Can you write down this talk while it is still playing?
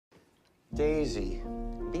Daisy,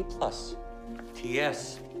 B+.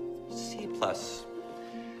 TS, C+.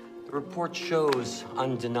 The report shows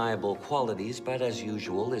undeniable qualities, but as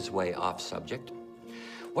usual is way off subject.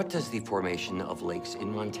 What does the formation of lakes in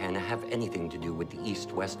Montana have anything to do with the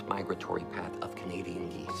east-west migratory path of Canadian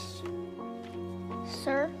geese?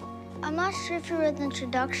 Sir, I'm not sure if you read the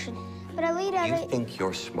introduction, but I laid out You think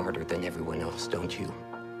you're smarter than everyone else, don't you?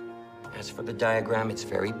 As for the diagram, it's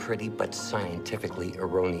very pretty, but scientifically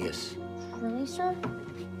erroneous. Really, sir?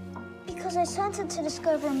 Because I sent it to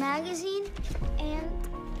Discover magazine, and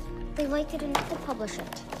they liked it enough to publish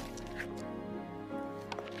it.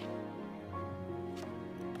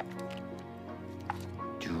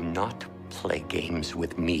 Do not play games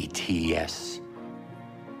with me, T.S.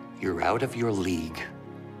 You're out of your league.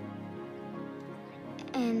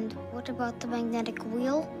 And what about the magnetic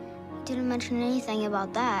wheel? You didn't mention anything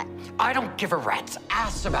about that. I don't give a rat's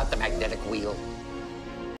ass about the magnetic wheel.